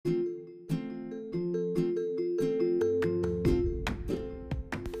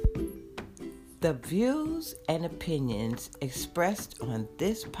The views and opinions expressed on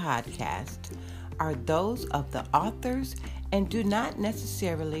this podcast are those of the authors and do not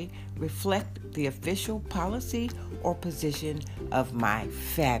necessarily reflect the official policy or position of my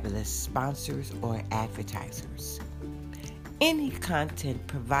fabulous sponsors or advertisers. Any content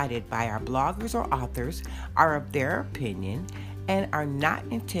provided by our bloggers or authors are of their opinion and are not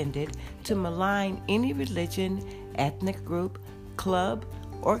intended to malign any religion, ethnic group, club,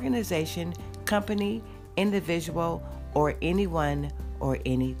 organization, company, individual, or anyone or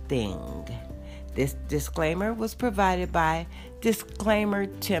anything. This disclaimer was provided by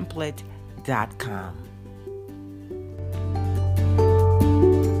disclaimertemplate.com.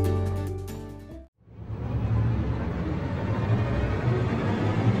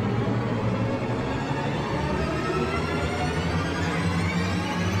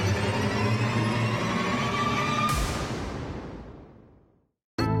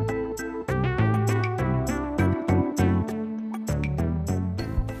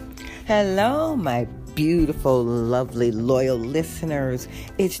 Hello, my beautiful, lovely, loyal listeners.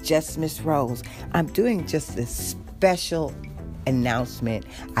 It's just Miss Rose. I'm doing just this special announcement.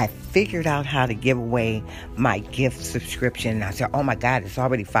 I figured out how to give away my gift subscription. And I said, oh my God, it's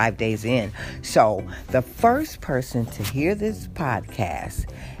already 5 days in. So the first person to hear this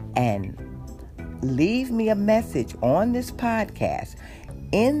podcast and leave me a message on this podcast,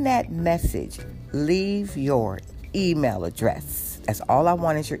 in that message, leave your email address. That's all I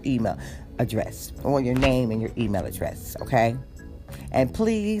want is your email address or your name and your email address, okay? And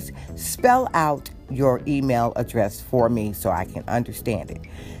please spell out your email address for me so I can understand it.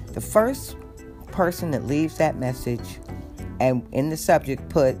 The first person that leaves that message and in the subject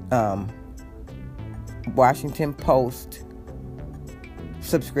put Washington Post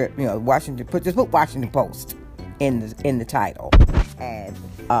subscript, Washington Post in the title. And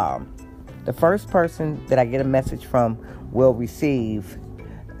the first person that I get a message from will receive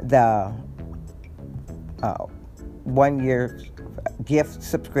the 1-year gift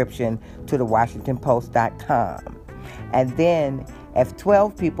subscription to the WashingtonPost.com. And then if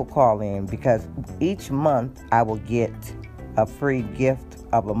 12 people call in, because each month I will get a free gift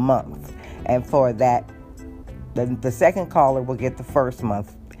of a month. And for that, the second caller will get the first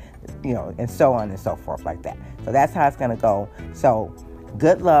month, and so on and so forth like that. So that's how it's going to go. So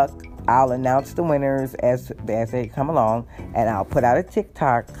good luck. I'll announce the winners as they come along, and I'll put out a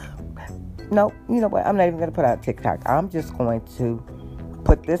TikTok. No, you know what? I'm not even going to put out a TikTok. I'm just going to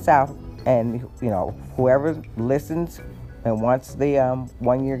put this out, and, whoever listens and wants the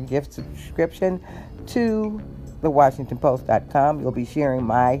 1-year gift subscription to the WashingtonPost.com, you'll be sharing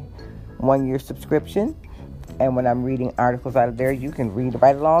my 1-year subscription. And when I'm reading articles out of there, you can read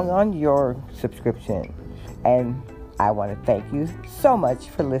right along on your subscription. And I want to thank you so much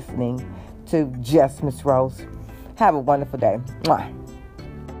for listening to Just Miss Rose. Have a wonderful day. Mwah.